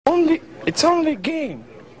It's only a game.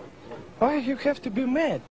 Why you have to be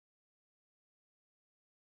mad?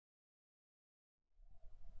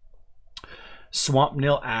 Swamp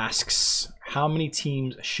Nil asks, how many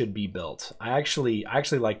teams should be built? I actually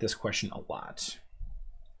like this question a lot.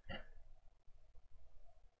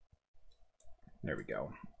 There we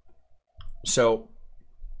go. So,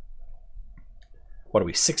 what are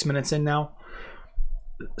we, 6 minutes in now?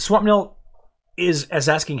 Swamp Nil is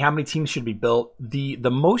asking how many teams should be built. The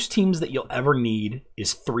most teams that you'll ever need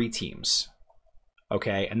is 3 teams.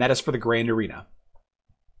 Okay, and that is for the Grand Arena.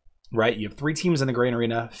 Right? You have 3 teams in the Grand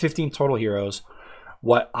Arena, 15 total heroes.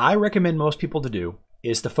 What I recommend most people to do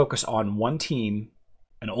is to focus on one team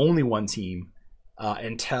and only one team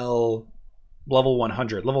until level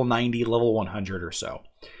 100, level 90, level 100 or so.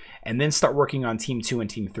 And then start working on team 2 and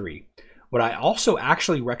team 3. What I also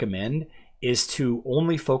actually recommend is to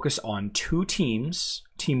only focus on 2 teams,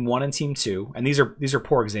 team 1 and team 2. And these are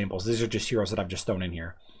poor examples. These are just heroes that I've just thrown in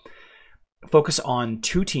here. Focus on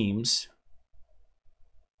 2 teams,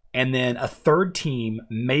 and then a 3rd team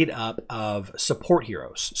made up of support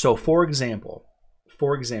heroes. So for example,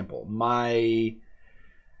 my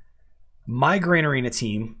Grand Arena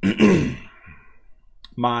team,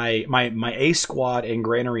 my A squad in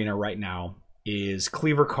Grand Arena right now is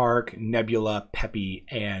Cleaver Kark, Nebula, Peppy,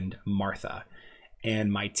 and Martha.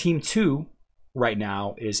 And my team 2 right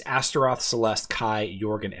now is Astaroth, Celeste, Kai,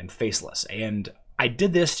 Jorgen, and Faceless. And I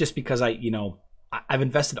did this just because I've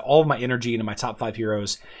invested all of my energy into my top 5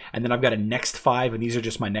 heroes, and then I've got a next 5, and these are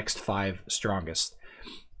just my next 5 strongest.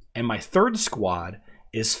 And my 3rd squad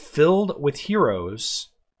is filled with heroes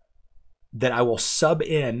that I will sub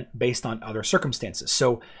in based on other circumstances.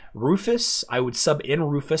 So Rufus, I would sub in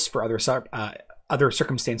Rufus for other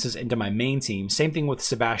circumstances into my main team. Same thing with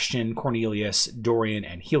Sebastian, Cornelius, Dorian,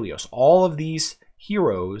 and Helios. All of these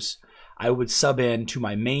heroes I would sub in to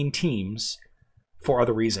my main teams for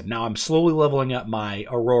other reason. Now I'm slowly leveling up my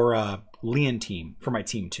Aurora Leon team for my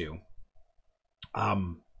team 2.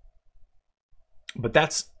 But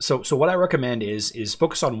that's so what I recommend is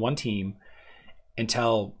focus on one team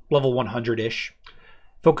until level 100-ish.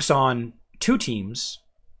 Focus on 2 teams,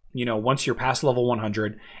 once you're past level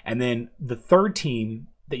 100, and then the 3rd team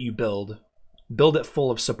that you build it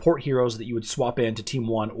full of support heroes that you would swap into team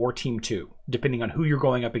 1 or team 2, depending on who you're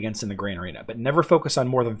going up against in the Grand Arena. But never focus on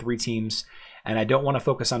more than 3 teams, and I don't want to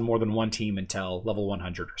focus on more than 1 team until level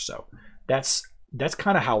 100 or so. That's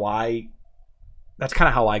kind of how I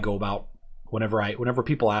go about whenever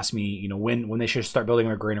people ask me, when they should start building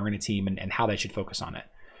their Grand Arena team and how they should focus on it.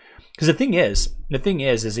 Because the thing is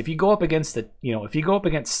if you go up against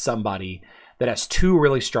somebody that has 2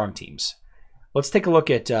 really strong teams. Let's take a look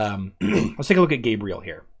at Gabriel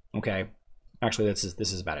here. Okay, actually this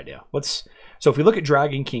is a bad idea. So if we look at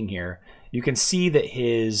Dragon King here, you can see that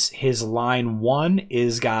his line 1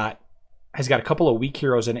 has got a couple of weak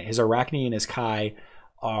heroes in it. His Arachne and his Kai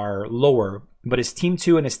are lower, but his team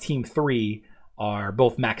 2 and his team 3 are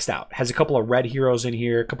both maxed out. Has a couple of red heroes in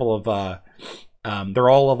here, a couple of they're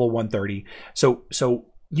all level 130. So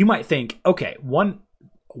you might think, okay, one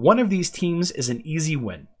of these teams is an easy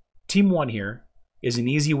win. Team 1 here is an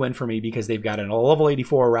easy win for me because they've got a level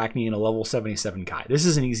 84 Arachne and a level 77 Kai. This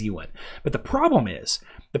is an easy win. But the problem is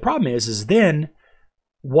then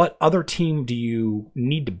what other team do you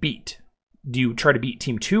need to beat? Do you try to beat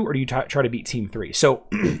team 2 or do you try to beat team 3? So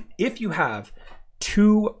if you have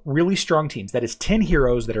 2 really strong teams, that is 10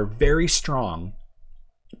 heroes that are very strong,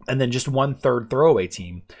 and then just 1/3 throwaway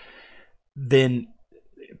team, then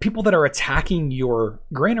people that are attacking your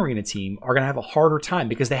Grand Arena team are going to have a harder time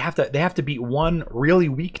because they have to beat 1 really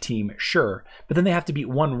weak team, sure, but then they have to beat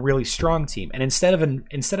 1 really strong team. And instead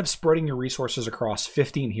of spreading your resources across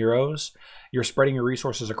 15 heroes, you're spreading your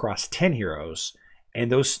resources across 10 heroes, and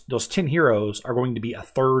those 10 heroes are going to be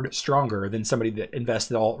 1/3 stronger than somebody that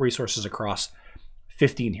invested all resources across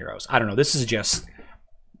 15 heroes. I don't know. This is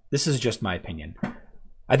just my opinion.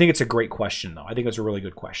 I think it's a great question, though. I think it's a really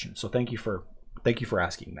good question. So thank you for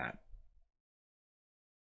asking that.